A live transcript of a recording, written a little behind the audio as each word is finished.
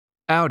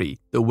Audi,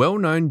 the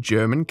well-known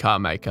German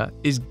carmaker,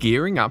 is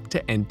gearing up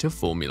to enter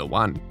Formula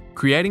One,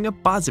 creating a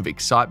buzz of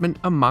excitement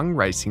among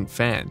racing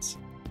fans.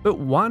 But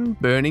one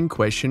burning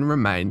question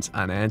remains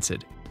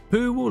unanswered.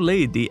 Who will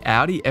lead the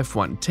Audi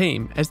F1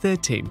 team as their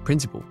team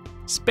principal?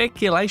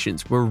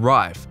 Speculations were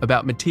rife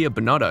about Mattia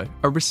Binotto,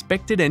 a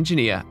respected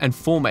engineer and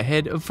former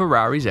head of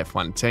Ferrari's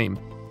F1 team.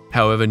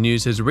 However,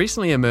 news has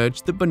recently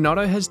emerged that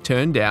Binotto has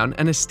turned down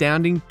an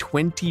astounding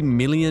 $20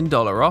 million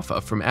offer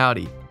from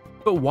Audi.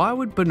 But why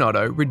would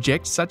Binotto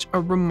reject such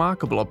a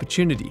remarkable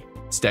opportunity?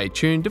 Stay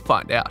tuned to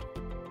find out.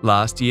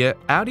 Last year,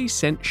 Audi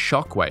sent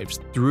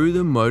shockwaves through the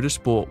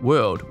motorsport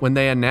world when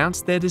they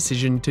announced their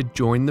decision to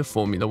join the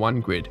Formula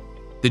One grid.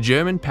 The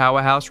German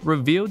powerhouse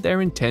revealed their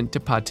intent to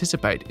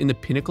participate in the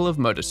pinnacle of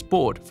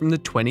motorsport from the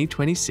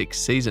 2026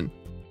 season,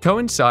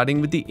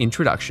 coinciding with the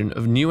introduction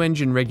of new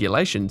engine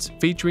regulations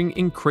featuring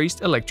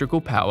increased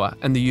electrical power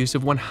and the use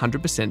of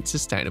 100%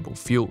 sustainable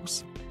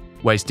fuels.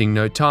 Wasting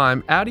no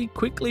time, Audi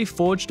quickly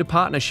forged a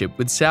partnership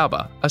with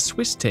Sauber, a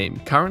Swiss team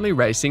currently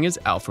racing as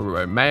Alfa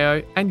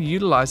Romeo and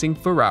utilizing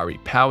Ferrari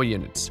power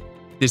units.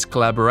 This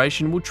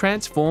collaboration will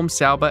transform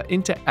Sauber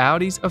into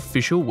Audi's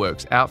official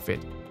works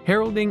outfit,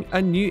 heralding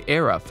a new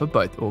era for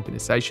both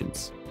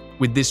organizations.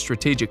 With this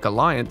strategic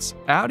alliance,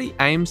 Audi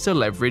aims to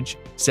leverage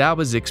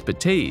Sauber's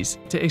expertise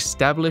to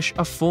establish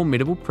a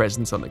formidable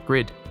presence on the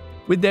grid.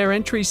 With their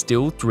entry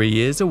still 3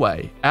 years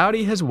away,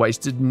 Audi has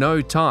wasted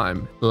no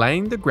time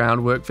laying the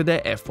groundwork for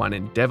their F1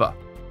 endeavor.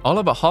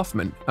 Oliver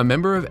Hoffmann, a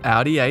member of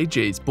Audi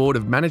AG's board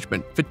of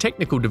management for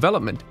technical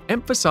development,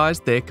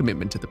 emphasized their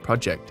commitment to the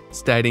project,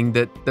 stating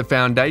that the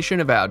foundation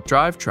of our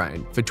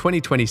drivetrain for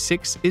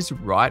 2026 is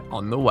right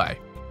on the way.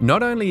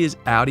 Not only is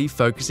Audi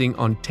focusing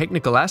on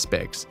technical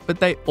aspects, but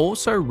they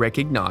also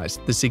recognize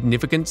the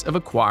significance of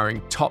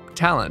acquiring top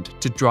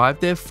talent to drive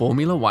their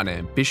Formula One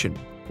ambition.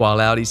 While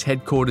Audi's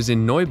headquarters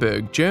in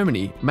Neuburg,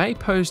 Germany, may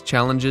pose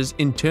challenges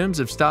in terms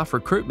of staff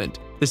recruitment,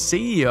 the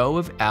CEO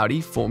of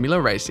Audi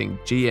Formula Racing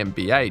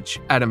GmbH,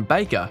 Adam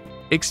Baker,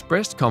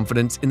 expressed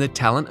confidence in the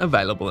talent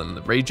available in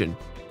the region.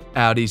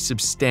 Audi's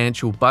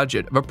substantial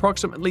budget of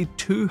approximately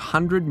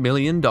 $200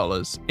 million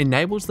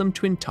enables them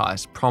to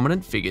entice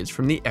prominent figures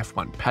from the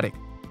F1 paddock.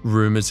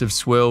 Rumors have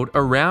swirled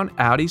around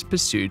Audi's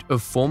pursuit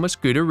of former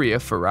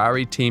Scuderia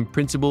Ferrari team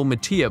principal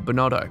Mattia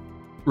Binotto.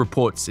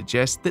 Reports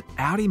suggest that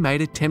Audi made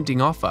a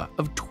tempting offer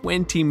of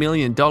 $20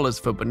 million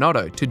for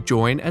Binotto to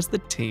join as the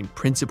team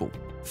principal.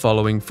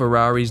 Following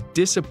Ferrari's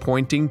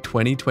disappointing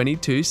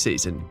 2022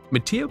 season,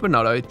 Mattia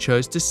Binotto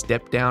chose to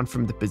step down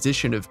from the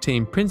position of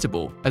team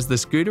principal as the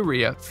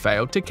Scuderia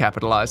failed to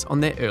capitalize on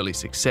their early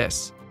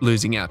success,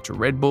 losing out to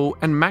Red Bull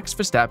and Max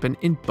Verstappen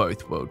in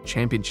both world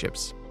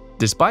championships.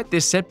 Despite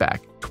this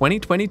setback,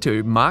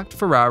 2022 marked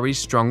Ferrari's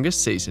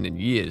strongest season in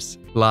years,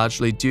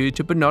 largely due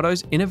to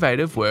Binotto's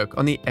innovative work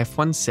on the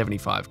F1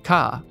 75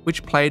 car,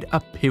 which played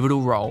a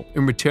pivotal role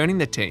in returning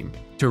the team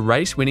to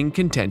race-winning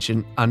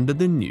contention under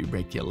the new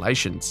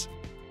regulations.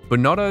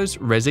 Binotto's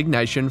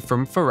resignation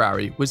from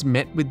Ferrari was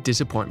met with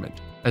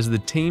disappointment, as the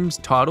team's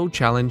title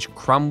challenge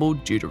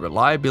crumbled due to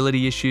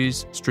reliability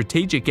issues,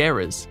 strategic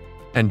errors,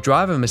 and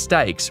driver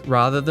mistakes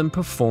rather than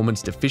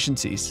performance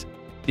deficiencies.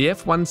 The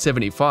F1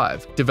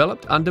 75,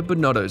 developed under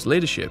Binotto's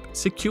leadership,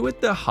 secured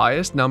the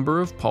highest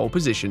number of pole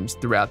positions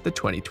throughout the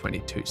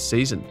 2022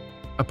 season.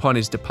 Upon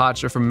his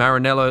departure from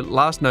Maranello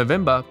last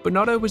November,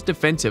 Binotto was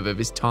defensive of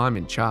his time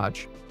in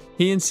charge.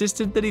 He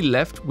insisted that he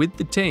left with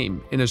the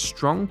team in a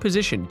strong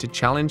position to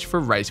challenge for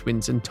race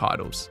wins and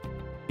titles.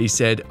 He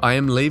said, "I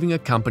am leaving a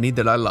company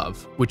that I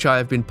love, which I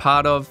have been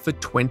part of for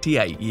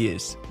 28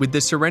 years, with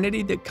the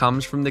serenity that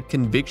comes from the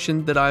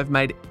conviction that I have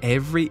made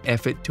every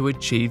effort to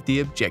achieve the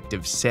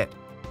objectives set.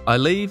 I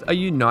leave a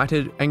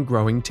united and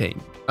growing team,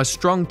 a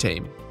strong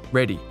team,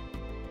 ready,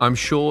 I'm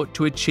sure,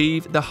 to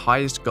achieve the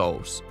highest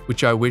goals,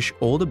 which I wish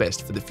all the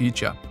best for the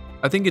future.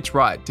 I think it's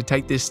right to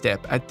take this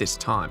step at this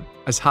time,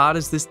 as hard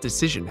as this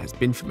decision has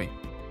been for me."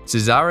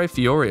 Cesare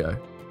Fiorio,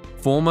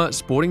 former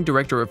sporting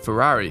director of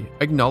Ferrari,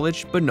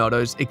 acknowledged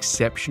Binotto's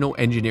exceptional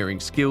engineering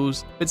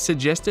skills but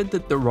suggested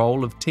that the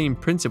role of team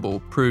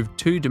principal proved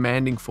too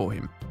demanding for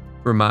him,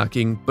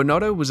 remarking,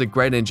 "Binotto was a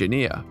great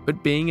engineer,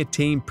 but being a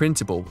team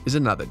principal is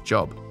another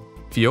job."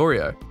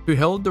 Fiorio, who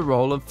held the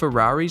role of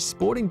Ferrari's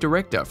sporting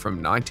director from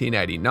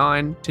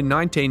 1989 to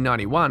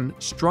 1991,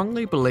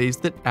 strongly believes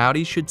that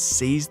Audi should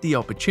seize the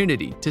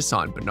opportunity to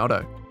sign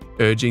Binotto,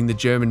 urging the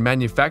German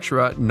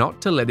manufacturer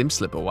not to let him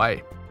slip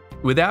away.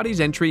 With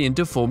Audi's entry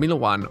into Formula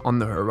One on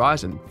the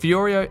horizon,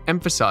 Fiorio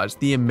emphasized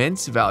the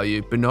immense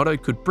value Binotto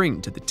could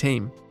bring to the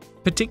team,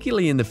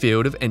 particularly in the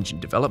field of engine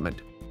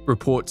development.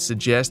 Reports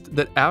suggest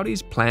that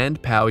Audi's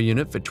planned power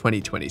unit for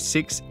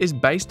 2026 is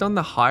based on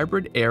the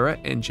hybrid-era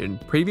engine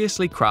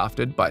previously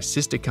crafted by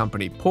sister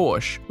company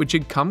Porsche, which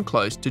had come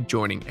close to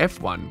joining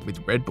F1 with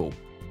Red Bull.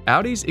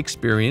 Audi's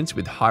experience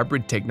with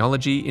hybrid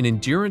technology in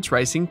endurance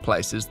racing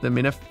places them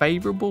in a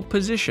favorable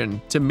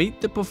position to meet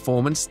the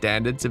performance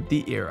standards of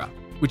the era,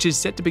 which is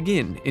set to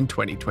begin in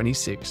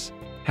 2026.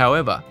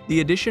 However, the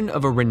addition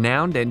of a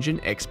renowned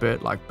engine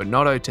expert like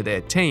Binotto to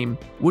their team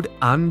would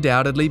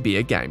undoubtedly be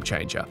a game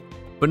changer.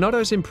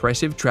 Binotto's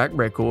impressive track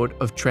record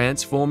of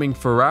transforming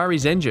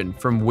Ferrari's engine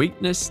from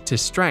weakness to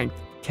strength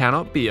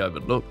cannot be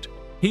overlooked.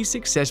 He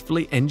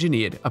successfully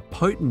engineered a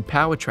potent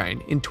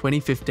powertrain in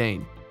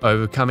 2015,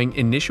 overcoming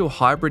initial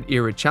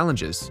hybrid-era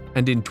challenges,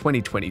 and in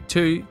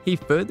 2022, he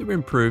further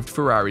improved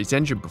Ferrari's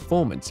engine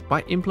performance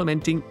by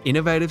implementing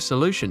innovative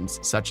solutions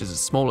such as a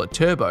smaller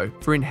turbo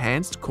for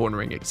enhanced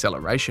cornering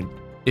acceleration.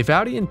 If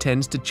Audi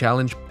intends to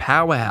challenge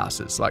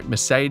powerhouses like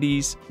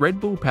Mercedes, Red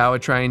Bull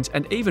powertrains,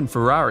 and even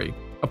Ferrari,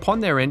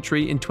 upon their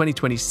entry in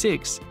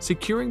 2026,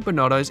 securing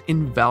Binotto's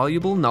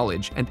invaluable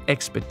knowledge and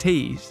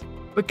expertise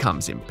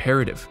becomes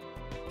imperative.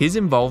 His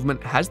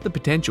involvement has the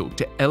potential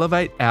to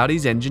elevate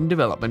Audi's engine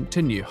development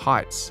to new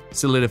heights,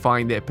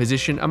 solidifying their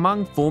position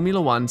among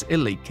Formula One's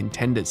elite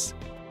contenders.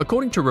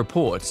 According to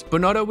reports,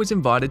 Binotto was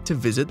invited to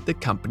visit the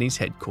company's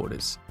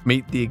headquarters,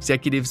 meet the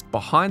executives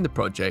behind the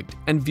project,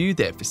 and view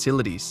their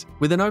facilities.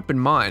 With an open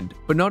mind,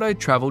 Binotto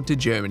traveled to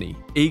Germany,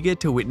 eager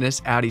to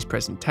witness Audi's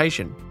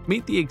presentation,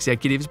 meet the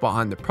executives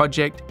behind the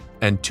project,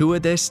 and tour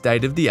their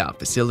state-of-the-art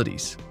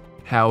facilities.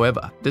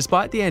 However,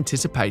 despite the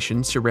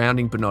anticipation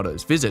surrounding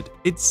Binotto's visit,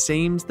 it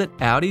seems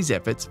that Audi's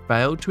efforts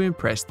failed to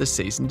impress the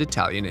seasoned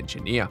Italian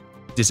engineer.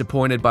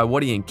 Disappointed by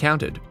what he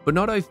encountered,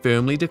 Binotto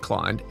firmly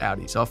declined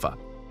Audi's offer.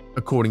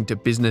 According to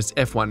Business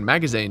F1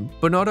 magazine,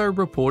 Binotto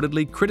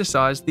reportedly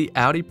criticized the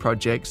Audi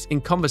projects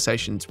in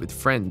conversations with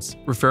friends,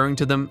 referring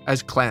to them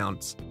as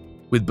clowns.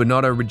 With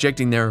Binotto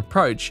rejecting their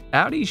approach,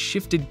 Audi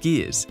shifted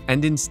gears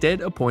and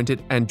instead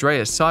appointed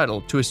Andrea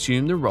Seidl to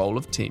assume the role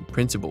of team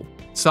principal.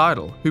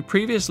 Seidl, who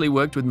previously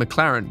worked with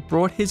McLaren,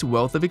 brought his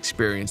wealth of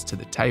experience to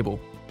the table.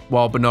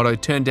 While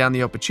Binotto turned down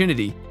the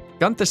opportunity,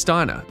 Gunther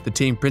Steiner, the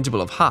team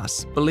principal of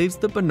Haas, believes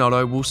that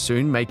Binotto will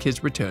soon make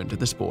his return to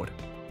the sport.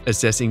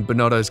 Assessing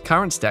Binotto's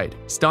current state,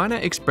 Steiner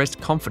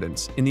expressed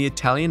confidence in the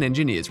Italian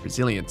engineer's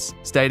resilience,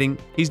 stating,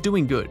 "He's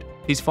doing good.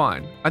 He's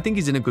fine. I think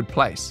he's in a good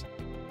place."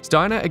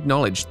 Steiner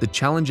acknowledged the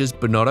challenges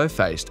Binotto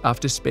faced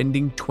after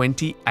spending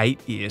 28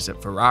 years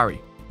at Ferrari,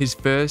 his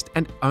first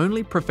and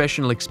only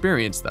professional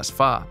experience thus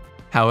far.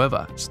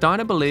 However,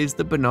 Steiner believes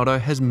that Binotto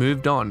has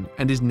moved on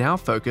and is now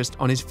focused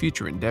on his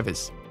future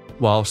endeavors.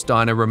 While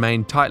Steiner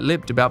remained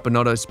tight-lipped about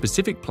Binotto's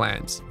specific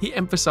plans, he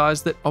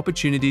emphasized that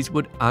opportunities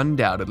would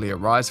undoubtedly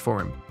arise for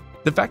him.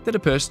 The fact that a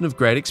person of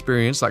great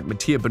experience like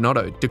Mattia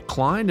Binotto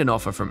declined an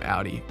offer from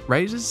Audi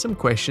raises some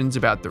questions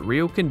about the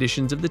real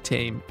conditions of the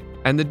team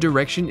and the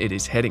direction it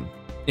is heading.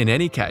 In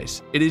any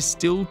case, it is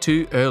still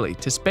too early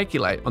to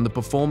speculate on the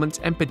performance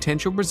and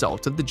potential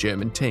results of the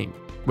German team,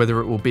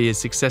 whether it will be as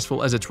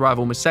successful as its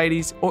rival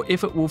Mercedes or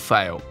if it will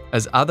fail,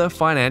 as other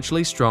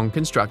financially strong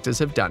constructors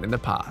have done in the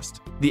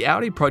past. The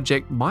Audi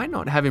project might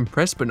not have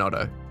impressed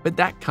Binotto, but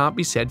that can't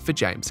be said for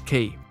James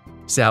Key.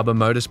 Sauber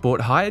Motorsport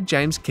hired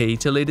James Key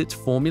to lead its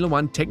Formula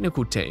One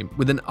technical team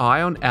with an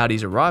eye on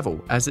Audi's arrival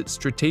as its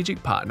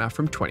strategic partner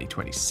from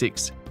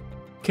 2026.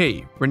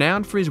 Key,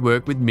 renowned for his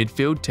work with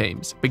midfield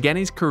teams, began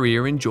his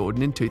career in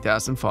Jordan in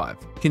 2005,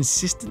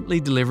 consistently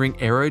delivering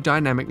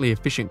aerodynamically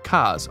efficient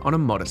cars on a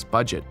modest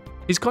budget.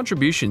 His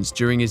contributions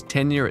during his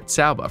tenure at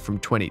Sauber from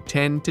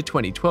 2010 to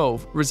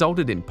 2012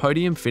 resulted in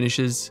podium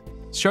finishes,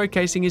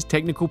 showcasing his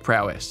technical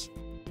prowess.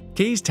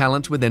 Key's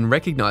talents were then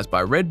recognized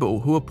by Red Bull,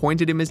 who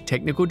appointed him as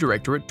technical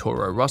director at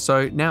Toro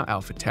Rosso, now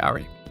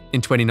AlphaTauri. In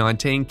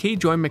 2019, Key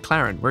joined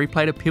McLaren, where he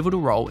played a pivotal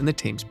role in the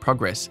team's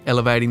progress,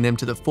 elevating them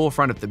to the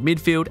forefront of the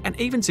midfield and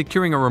even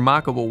securing a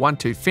remarkable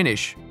 1-2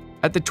 finish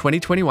at the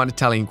 2021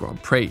 Italian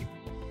Grand Prix.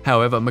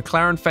 However,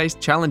 McLaren faced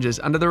challenges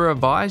under the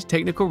revised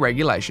technical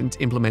regulations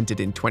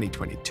implemented in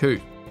 2022,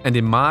 and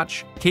in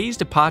March, Key's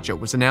departure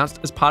was announced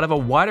as part of a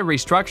wider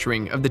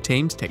restructuring of the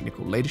team's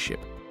technical leadership.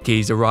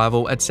 Key's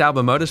arrival at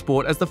Sauber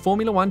Motorsport as the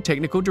Formula One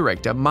technical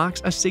director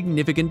marks a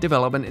significant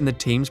development in the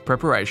team's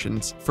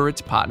preparations for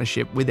its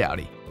partnership with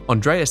Audi.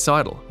 Andrea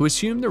Seidl, who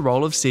assumed the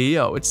role of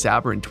CEO at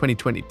Sauber in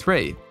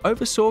 2023,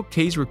 oversaw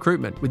Key's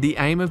recruitment with the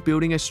aim of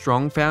building a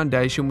strong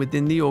foundation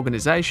within the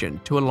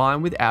organization to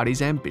align with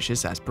Audi's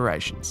ambitious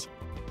aspirations.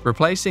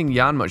 Replacing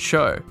Jan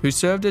Moschot, who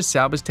served as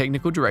Sauber's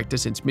technical director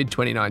since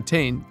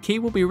mid-2019, Key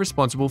will be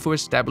responsible for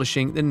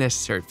establishing the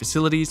necessary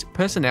facilities,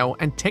 personnel,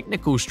 and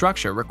technical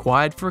structure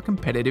required for a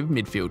competitive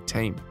midfield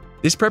team.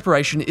 This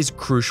preparation is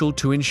crucial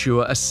to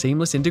ensure a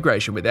seamless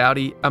integration with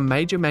Audi, a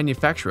major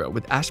manufacturer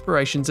with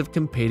aspirations of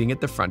competing at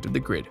the front of the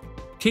grid.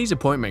 Key's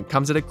appointment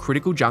comes at a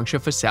critical juncture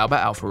for Sauber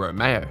Alfa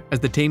Romeo,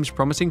 as the team's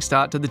promising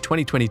start to the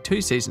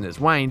 2022 season has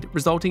waned,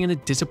 resulting in a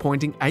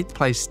disappointing 8th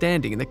place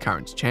standing in the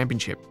current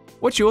championship.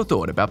 What's your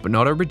thought about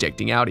Binotto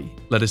rejecting Audi?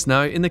 Let us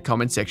know in the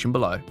comment section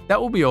below.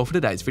 That will be all for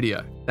today's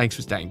video. Thanks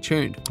for staying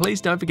tuned. Please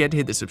don't forget to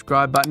hit the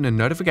subscribe button and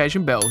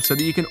notification bell so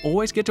that you can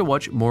always get to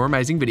watch more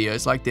amazing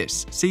videos like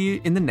this. See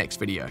you in the next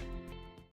video.